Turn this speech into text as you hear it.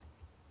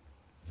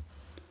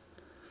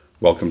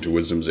Welcome to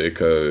Wisdom's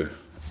Echo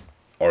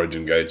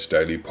Origin Gates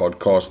Daily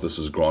Podcast. This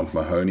is Grant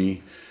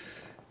Mahoney.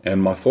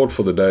 And my thought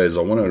for the day is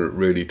I want to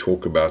really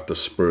talk about the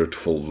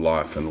spirit-filled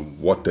life and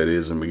what that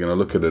is. And we're going to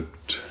look at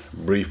it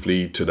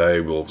briefly. Today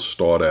we'll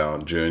start our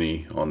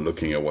journey on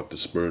looking at what the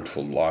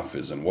spirit-filled life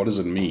is and what does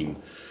it mean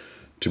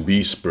to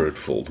be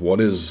spirit-filled.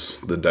 What is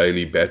the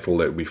daily battle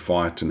that we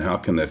fight and how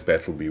can that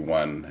battle be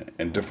won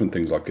and different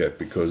things like that,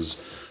 because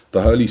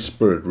the Holy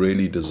Spirit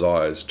really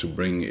desires to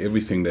bring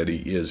everything that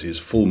He is, His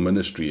full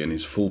ministry and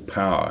His full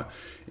power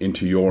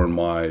into your and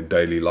my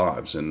daily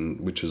lives, and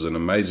which is an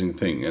amazing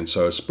thing. And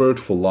so a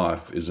spirit-filled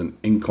life is an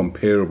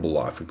incomparable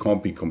life. It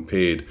can't be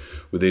compared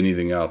with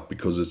anything else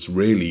because it's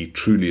really,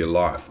 truly a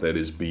life that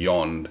is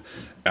beyond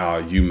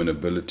our human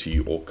ability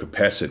or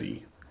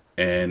capacity.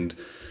 And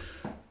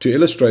to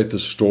illustrate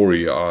this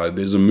story,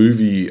 there's a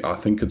movie, I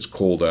think it's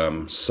called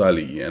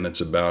Sully, and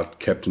it's about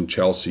Captain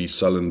Chelsea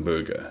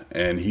Sullenberger.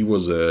 And he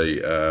was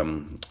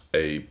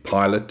a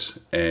pilot,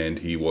 and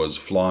he was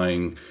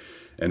flying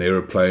an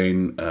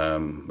aeroplane,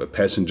 a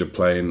passenger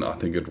plane. I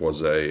think it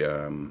was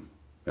an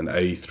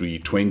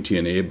A320,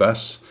 an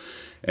Airbus,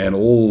 and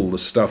all the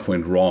stuff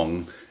went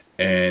wrong.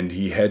 And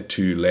he had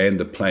to land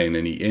the plane,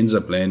 and he ends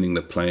up landing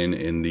the plane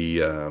in the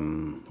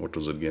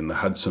the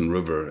Hudson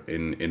River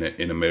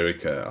in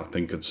America. I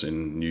think it's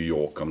in New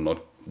York. I'm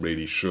not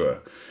really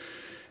sure.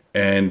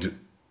 And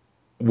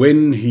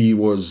when he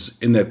was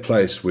in that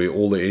place where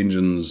all the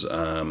engines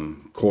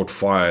caught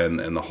fire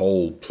and the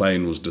whole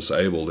plane was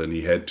disabled, and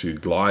he had to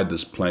glide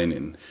this plane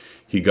in,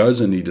 he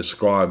goes and he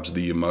describes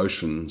the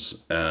emotions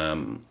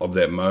of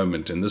that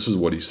moment. And this is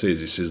what he says.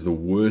 He says, the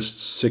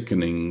worst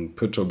sickening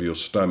pit of your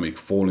stomach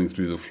falling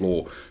through the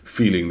floor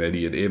feeling that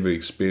he had ever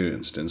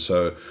experienced. And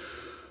so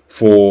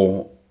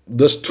for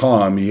this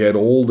time, he had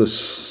all this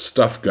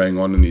stuff going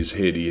on in his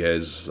head. He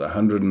has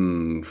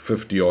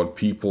 150 odd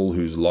people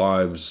whose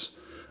lives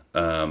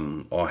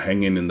are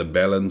hanging in the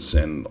balance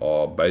and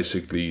are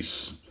basically,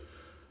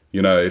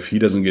 if he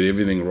doesn't get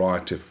everything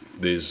right, if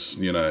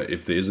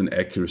there isn't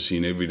accuracy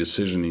in every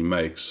decision he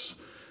makes,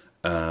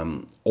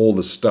 all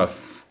the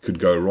stuff could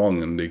go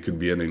wrong and there could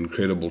be an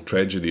incredible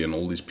tragedy and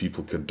all these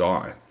people could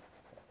die.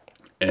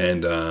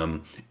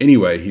 And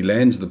anyway, he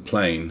lands the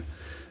plane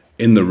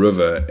in the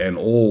river and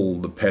all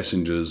the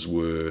passengers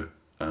were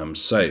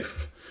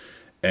safe.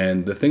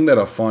 And the thing that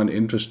I find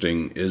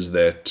interesting is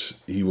that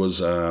he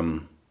was...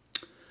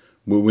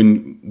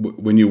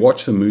 When you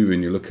watch the movie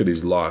and you look at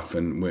his life,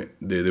 and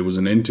there was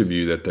an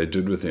interview that they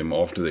did with him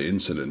after the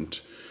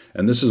incident,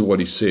 and this is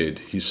what he said.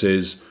 He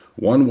says,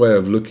 one way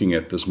of looking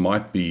at this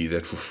might be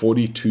that for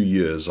 42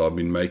 years I've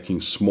been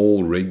making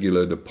small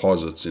regular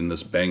deposits in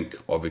this bank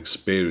of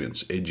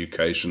experience,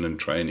 education and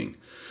training.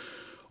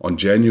 On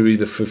January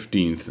the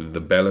 15th,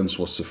 the balance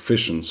was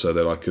sufficient so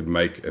that I could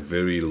make a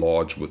very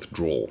large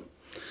withdrawal.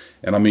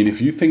 And I mean, if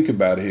you think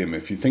about him,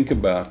 if you think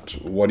about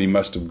what he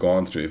must have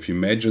gone through, if you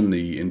imagine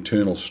the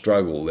internal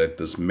struggle that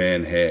this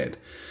man had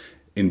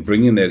in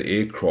bringing that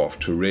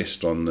aircraft to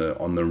rest on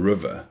the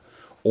river,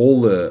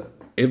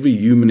 every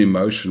human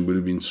emotion would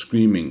have been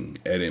screaming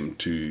at him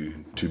to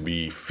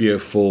be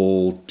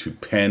fearful, to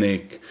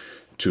panic,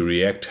 to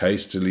react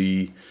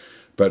hastily.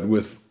 But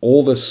with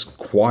all this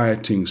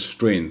quieting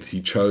strength,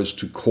 he chose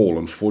to call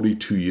on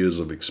 42 years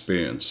of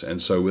experience.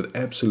 And so with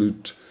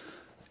absolute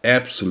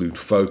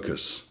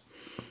focus,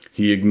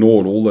 he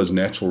ignored all those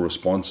natural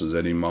responses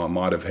that he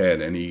might have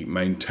had, and he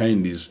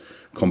maintained his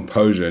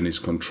composure and his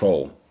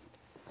control.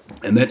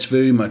 And that's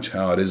very much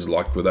how it is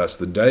like with us.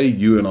 The day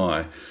you and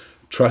I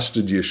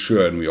trusted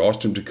Yeshua and we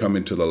asked him to come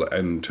into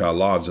our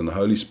lives, and the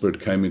Holy Spirit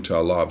came into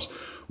our lives,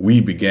 we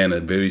began a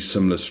very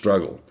similar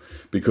struggle.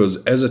 Because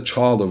as a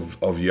child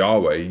of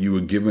Yahweh, you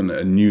were given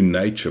a new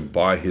nature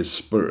by His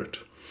Spirit.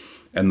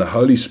 And the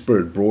Holy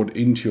Spirit brought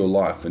into your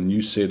life a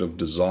new set of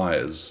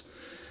desires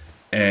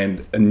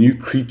and a new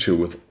creature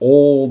with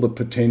all the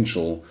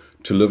potential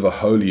to live a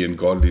holy and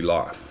godly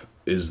life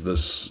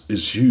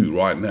is you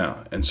right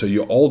now. And so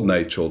your old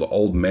nature, or the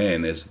old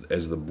man, as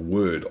the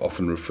word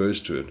often refers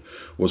to it,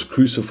 was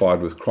crucified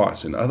with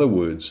Christ. In other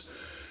words,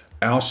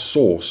 our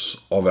source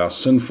of our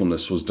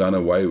sinfulness was done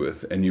away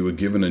with, and you were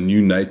given a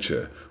new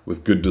nature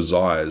with good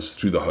desires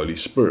through the Holy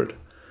Spirit.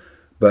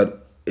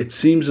 But it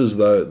seems as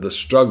though the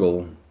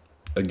struggle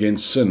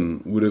against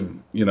sin would have,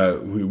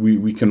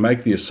 we can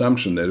make the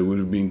assumption that it would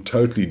have been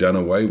totally done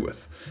away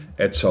with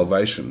at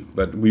salvation.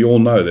 But we all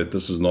know that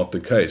this is not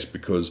the case,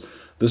 because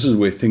this is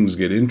where things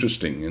get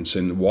interesting. And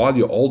so while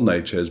your old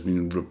nature has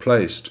been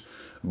replaced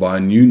by a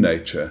new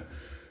nature,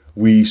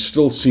 we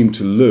still seem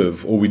to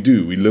live, we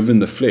live in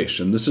the flesh.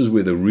 And this is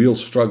where the real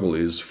struggle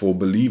is for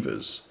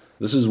believers.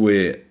 This is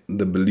where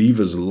the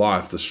believer's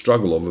life, the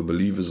struggle of a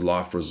believer's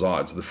life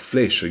resides, the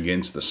flesh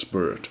against the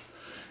spirit.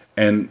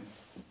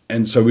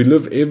 And so we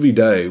live every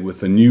day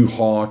with a new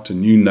heart, a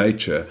new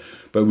nature,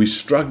 but we're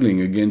struggling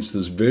against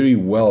this very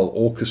well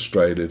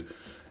orchestrated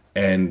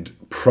and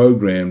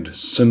programmed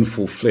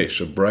sinful flesh,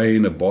 a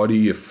brain, a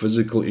body, a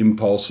physical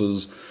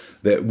impulses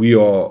that we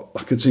are,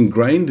 like, it's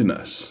ingrained in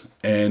us.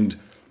 And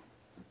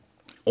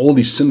all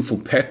these sinful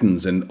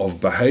patterns and of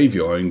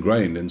behavior are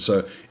ingrained. And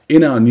so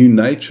in our new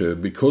nature,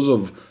 because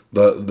of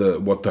the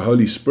what the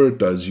Holy Spirit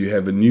does, you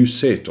have a new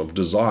set of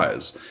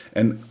desires.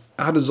 And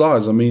our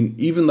desires, I mean,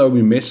 even though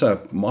we mess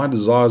up, my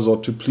desires are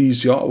to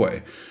please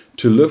Yahweh,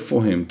 to live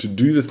for Him, to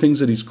do the things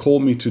that He's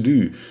called me to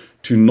do,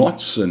 to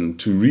not sin,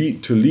 to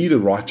lead a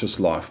righteous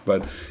life.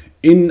 But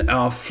in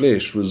our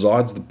flesh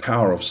resides the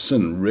power of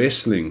sin,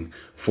 wrestling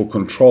for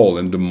control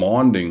and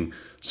demanding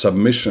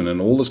submission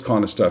and all this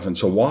kind of stuff. And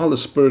so while the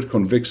Spirit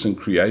convicts and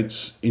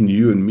creates in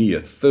you and me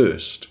a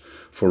thirst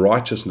for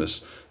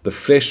righteousness, the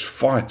flesh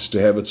fights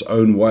to have its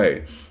own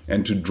way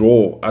and to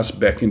draw us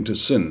back into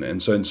sin.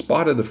 And so in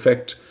spite of the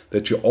fact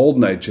that your old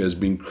nature has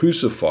been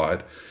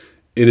crucified,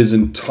 it is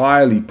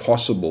entirely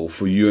possible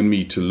for you and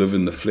me to live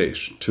in the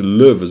flesh, to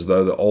live as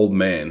though the old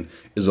man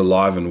is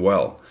alive and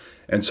well.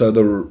 And so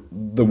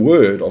the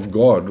word of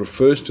God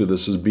refers to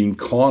this as being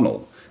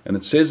carnal. And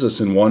it says this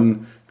in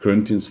 1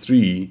 Corinthians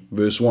 3,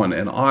 verse 1,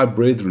 "And I,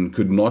 brethren,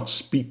 could not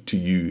speak to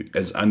you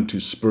as unto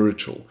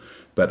spiritual,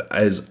 but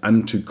as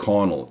unto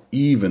carnal,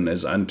 even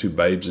as unto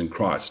babes in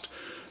Christ."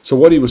 So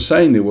what he was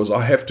saying there was,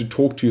 I have to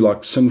talk to you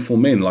like sinful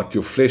men, like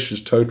your flesh is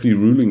totally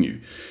ruling you.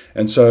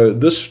 And so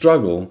this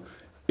struggle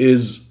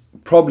is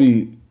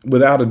probably,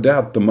 without a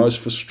doubt, the most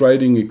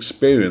frustrating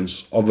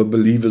experience of a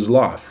believer's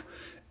life.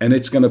 And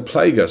it's going to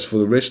plague us for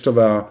the rest of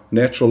our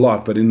natural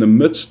life. But in the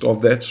midst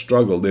of that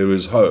struggle, there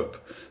is hope.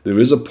 There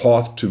is a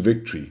path to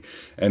victory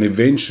and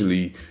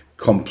eventually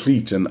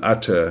complete and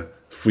utter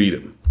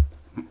freedom.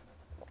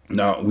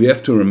 Now, we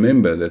have to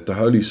remember that the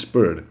Holy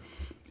Spirit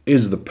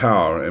is the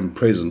power and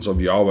presence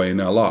of Yahweh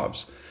in our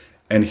lives.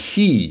 And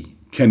He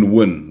can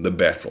win the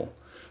battle.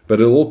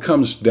 But it all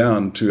comes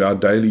down to our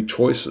daily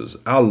choices.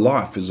 Our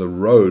life is a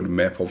road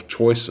map of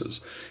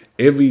choices.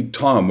 Every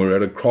time we're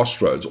at a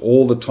crossroads,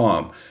 all the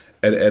time.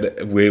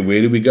 Where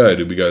do we go?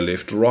 Do we go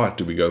left or right?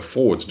 Do we go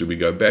forwards? Do we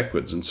go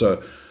backwards? And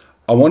so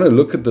I want to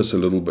look at this a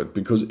little bit,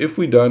 because if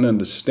we don't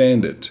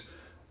understand it,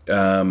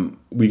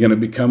 we're going to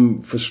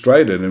become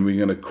frustrated and we're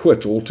going to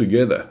quit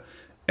altogether.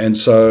 And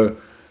so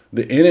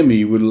the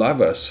enemy would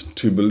love us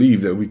to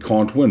believe that we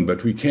can't win,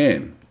 but we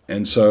can.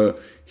 And so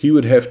he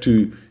would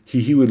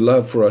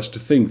love for us to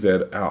think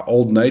that our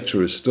old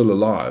nature is still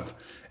alive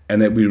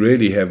and that we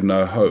really have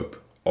no hope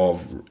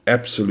of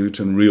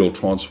absolute and real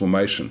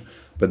transformation.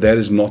 But that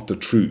is not the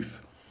truth.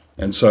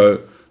 And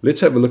so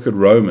let's have a look at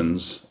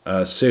Romans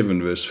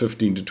 7, verse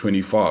 15 to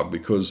 25,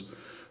 because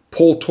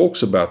Paul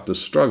talks about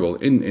this struggle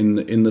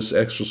in this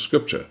extra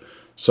scripture.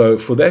 "So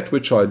for that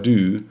which I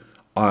do,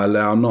 I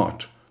allow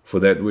not. For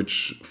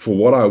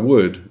what I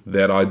would,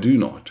 that I do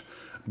not.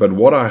 But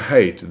what I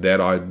hate,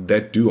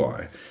 that do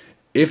I.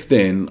 If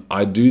then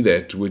I do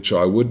that which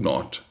I would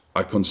not,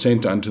 I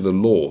consent unto the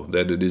law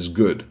that it is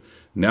good.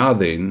 Now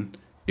then,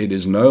 it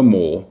is no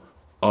more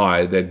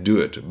I that do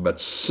it, but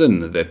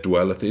sin that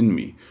dwelleth in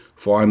me.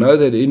 For I know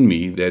that in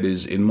me, that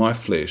is in my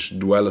flesh,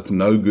 dwelleth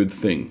no good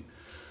thing.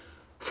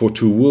 For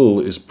to will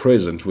is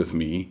present with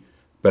me,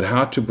 but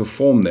how to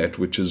perform that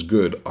which is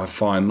good I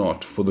find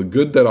not. For the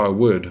good that I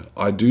would,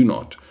 I do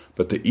not,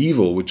 but the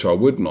evil which I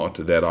would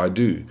not, that I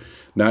do.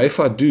 Now if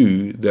I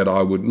do that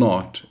I would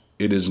not,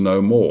 it is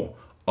no more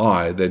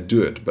I that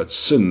do it, but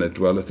sin that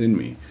dwelleth in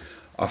me.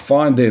 I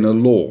find then a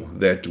law,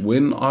 that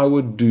when I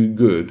would do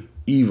good,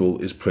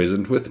 evil is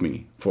present with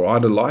me. For I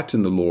delight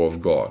in the law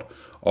of God,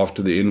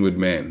 after the inward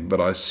man. But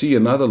I see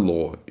another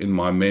law in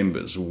my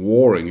members,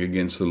 warring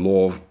against the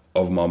law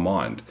of my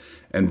mind,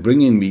 and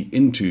bringing me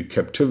into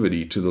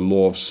captivity to the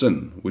law of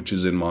sin, which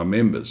is in my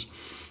members.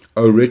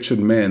 O wretched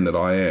man that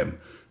I am,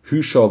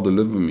 who shall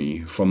deliver me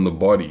from the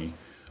body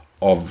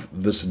of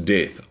this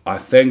death? I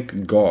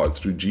thank God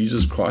through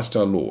Jesus Christ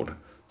our Lord.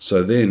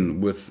 So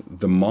then, with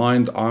the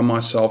mind I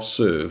myself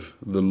serve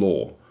the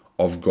law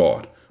of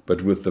God,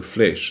 but with the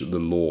flesh the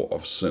law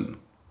of sin."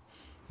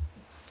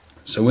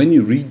 So when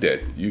you read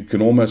that, you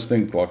can almost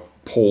think like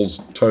Paul's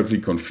totally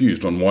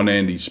confused. On one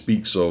hand, he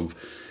speaks of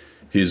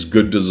his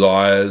good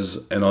desires,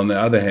 and on the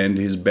other hand,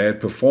 his bad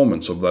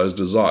performance of those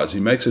desires. He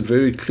makes it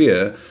very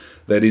clear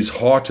that his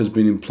heart has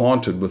been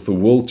implanted with the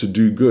will to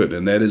do good,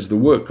 and that is the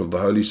work of the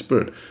Holy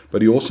Spirit.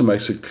 But he also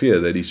makes it clear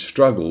that he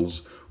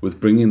struggles with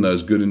bringing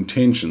those good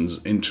intentions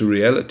into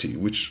reality,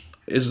 which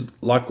is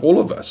like all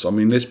of us. I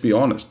mean, let's be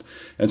honest.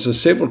 And so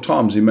several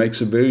times he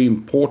makes a very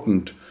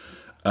important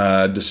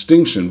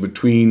distinction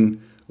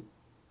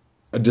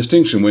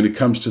when it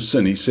comes to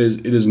sin. He says,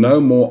 "It is no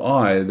more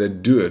I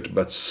that do it,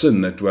 but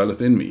sin that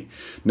dwelleth in me."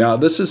 Now,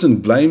 this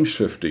isn't blame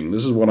shifting.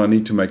 This is what I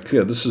need to make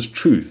clear. This is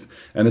truth.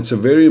 And it's a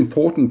very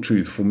important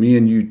truth for me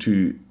and you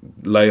to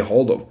lay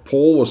hold of.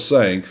 Paul was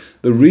saying,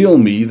 the real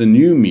me, the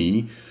new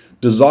me,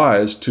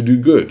 desires to do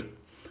good.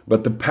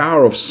 But the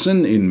power of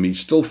sin in me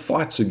still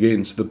fights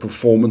against the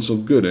performance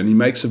of good. And he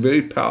makes a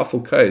very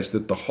powerful case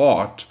that the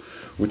heart,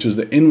 which is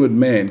the inward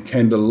man,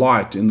 can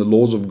delight in the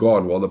laws of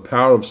God, while the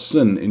power of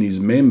sin in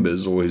his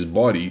members or his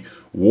body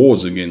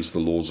wars against the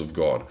laws of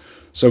God.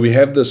 So we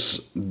have this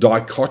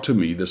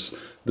dichotomy, this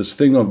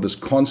thing of this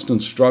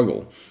constant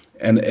struggle,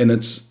 and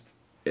it's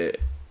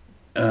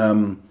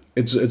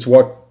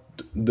what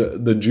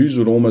the Jews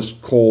would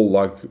almost call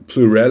like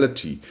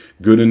plurality,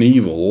 good and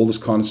evil, all this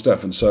kind of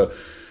stuff. And so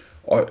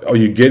are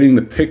you getting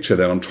the picture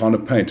that I'm trying to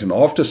paint? And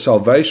after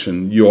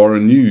salvation, you are a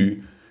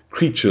new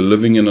creature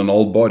living in an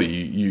old body.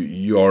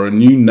 You are a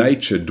new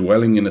nature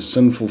dwelling in a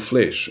sinful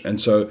flesh.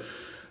 And so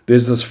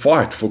there's this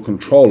fight for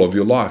control of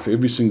your life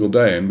every single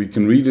day. And we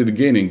can read it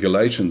again in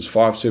Galatians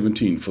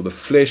 5:17. For the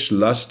flesh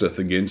lusteth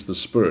against the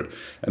spirit,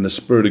 and the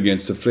spirit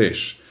against the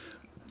flesh.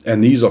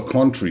 And these are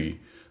contrary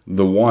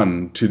the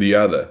one to the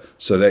other,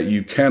 so that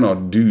you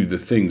cannot do the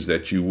things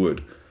that you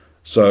would.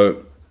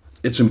 So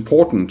it's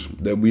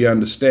important that we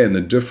understand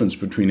the difference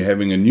between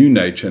having a new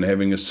nature and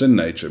having a sin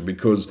nature,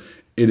 because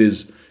it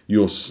is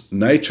your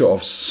nature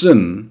of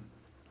sin,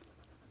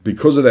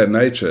 because of that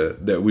nature,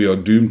 that we are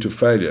doomed to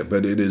failure.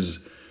 But it is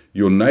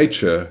your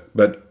nature,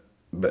 but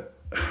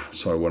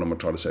what am I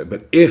trying to say?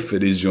 But if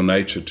it is your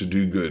nature to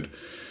do good,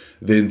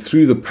 then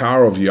through the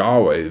power of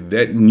Yahweh,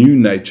 that new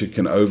nature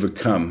can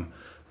overcome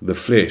the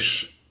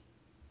flesh.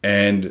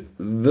 And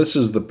this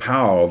is the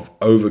power of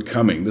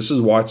overcoming. This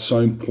is why it's so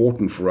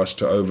important for us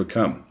to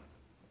overcome.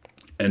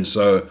 And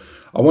so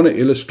I want to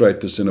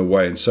illustrate this in a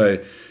way and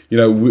say,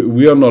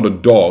 we are not a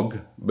dog,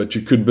 but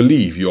you could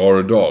believe you are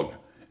a dog.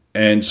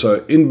 And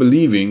so in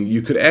believing,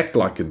 you could act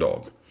like a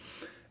dog.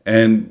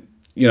 And,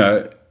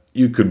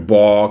 you could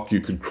bark,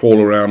 you could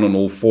crawl around on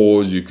all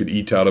fours, you could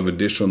eat out of a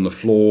dish on the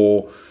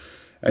floor,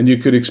 and you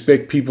could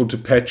expect people to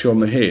pat you on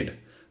the head.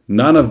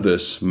 None of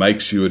this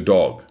makes you a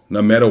dog.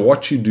 No matter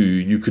what you do,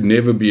 you could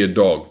never be a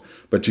dog,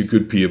 but you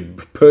could be a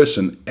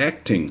person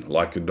acting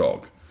like a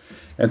dog.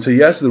 And so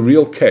here's the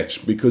real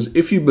catch, because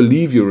if you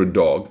believe you're a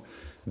dog,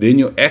 then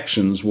your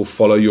actions will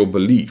follow your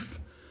belief.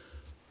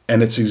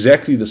 And it's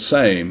exactly the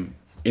same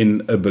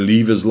in a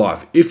believer's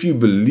life. If you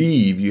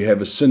believe you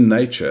have a sin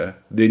nature,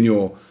 then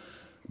your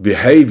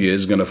behavior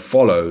is going to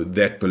follow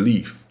that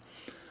belief.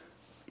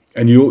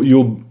 And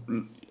you'll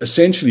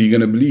essentially, you're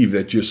going to believe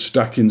that you're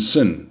stuck in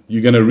sin.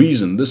 You're going to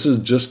reason, this is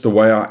just the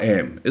way I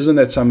am. Isn't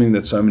that something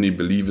that so many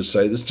believers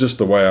say? This is just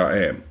the way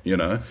I am,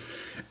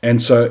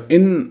 And so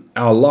in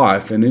our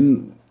life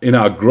and in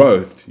our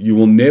growth, you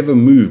will never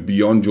move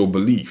beyond your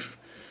belief.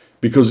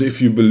 Because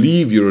if you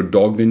believe you're a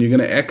dog, then you're going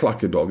to act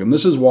like a dog. And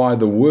this is why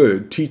the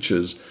word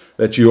teaches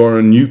that you are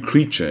a new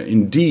creature.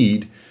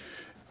 Indeed,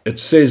 it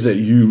says that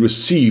you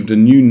received a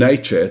new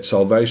nature at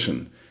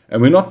salvation.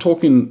 And we're not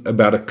talking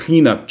about a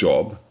cleanup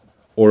job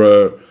or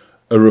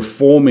a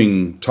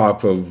reforming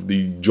type of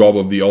the job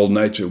of the old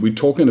nature. We're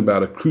talking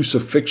about a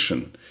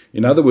crucifixion.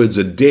 In other words,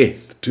 a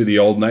death to the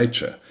old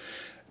nature,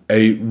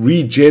 a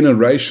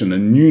regeneration, a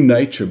new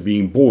nature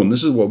being born.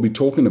 This is what we're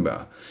talking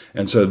about.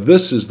 And so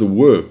this is the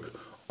work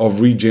of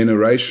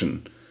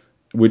regeneration,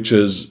 which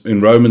is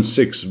in Romans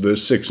 6,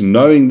 verse 6,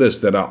 knowing this,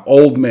 that our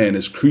old man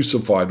is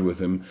crucified with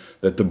him,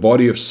 that the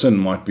body of sin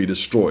might be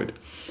destroyed.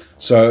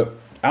 So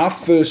our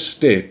first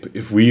step,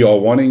 if we are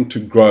wanting to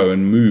grow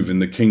and move in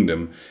the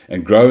kingdom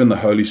and grow in the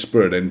Holy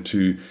Spirit and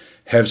to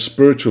have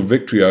spiritual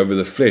victory over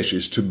the flesh,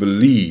 is to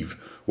believe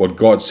what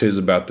God says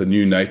about the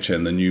new nature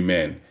and the new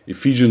man.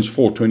 Ephesians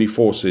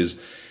 4:24 says,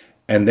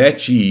 and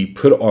that ye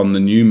put on the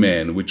new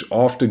man, which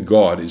after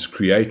God is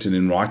created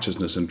in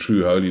righteousness and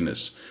true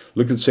holiness.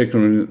 Look at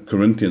 2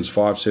 Corinthians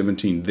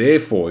 5:17.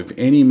 Therefore, if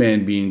any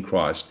man be in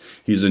Christ,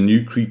 he is a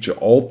new creature.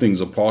 Old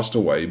things are passed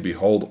away.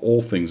 Behold,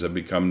 all things have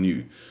become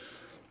new.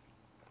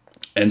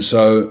 And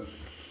so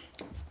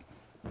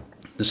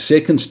the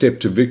second step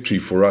to victory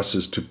for us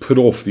is to put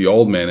off the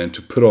old man and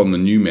to put on the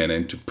new man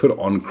and to put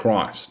on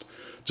Christ.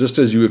 Just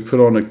as you would put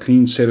on a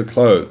clean set of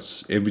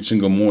clothes every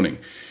single morning.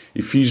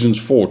 Ephesians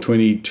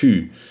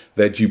 4:22,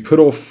 that you put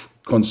off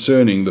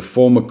concerning the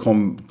former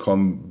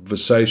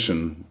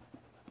conversation,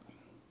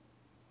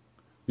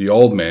 the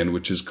old man,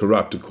 which is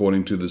corrupt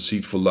according to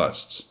deceitful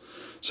lusts.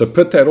 So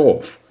put that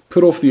off.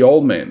 Put off the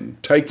old man.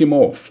 Take him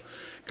off.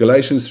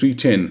 Galatians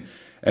 3:10,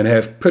 and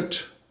have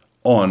put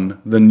on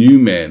the new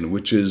man,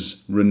 which is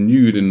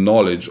renewed in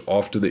knowledge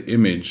after the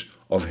image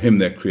of him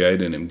that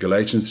created him.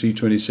 Galatians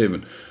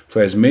 3:27,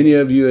 for as many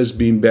of you as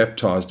been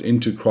baptized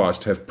into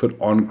Christ have put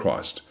on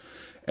Christ.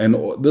 And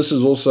this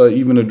is also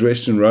even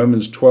addressed in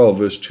Romans 12,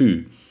 verse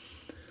 2.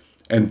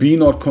 And be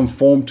not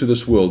conformed to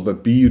this world,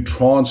 but be you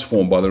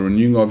transformed by the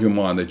renewing of your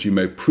mind, that you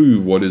may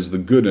prove what is the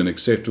good and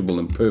acceptable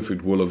and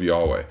perfect will of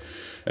Yahweh.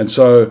 And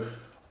so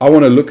I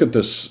want to look at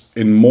this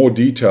in more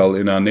detail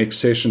in our next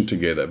session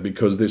together,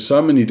 because there's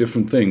so many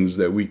different things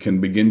that we can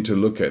begin to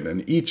look at.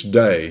 And each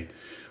day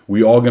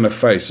we are going to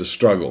face a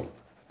struggle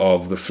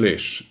of the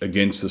flesh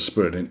against the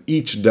spirit. And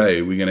each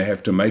day we're going to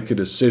have to make a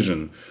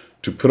decision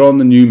to put on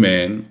the new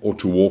man or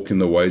to walk in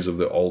the ways of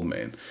the old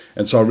man.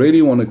 And so I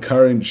really want to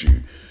encourage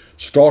you,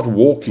 start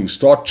walking,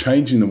 start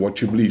changing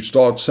what you believe.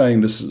 Stop saying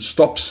this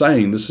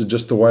is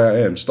just the way I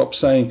am. Stop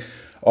saying,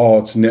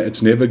 oh,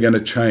 it's never going to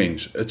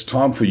change. It's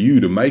time for you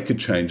to make a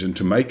change and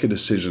to make a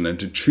decision and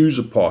to choose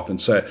a path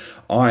and say,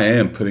 I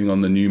am putting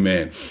on the new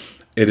man.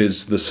 It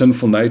is, the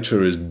sinful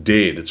nature is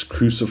dead, it's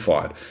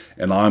crucified,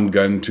 and I'm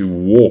going to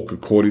walk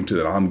according to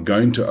that. I'm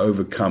going to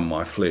overcome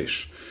my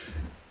flesh.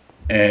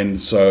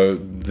 And so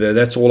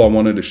that's all I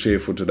wanted to share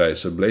for today.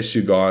 So bless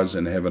you guys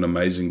and have an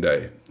amazing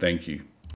day. Thank you.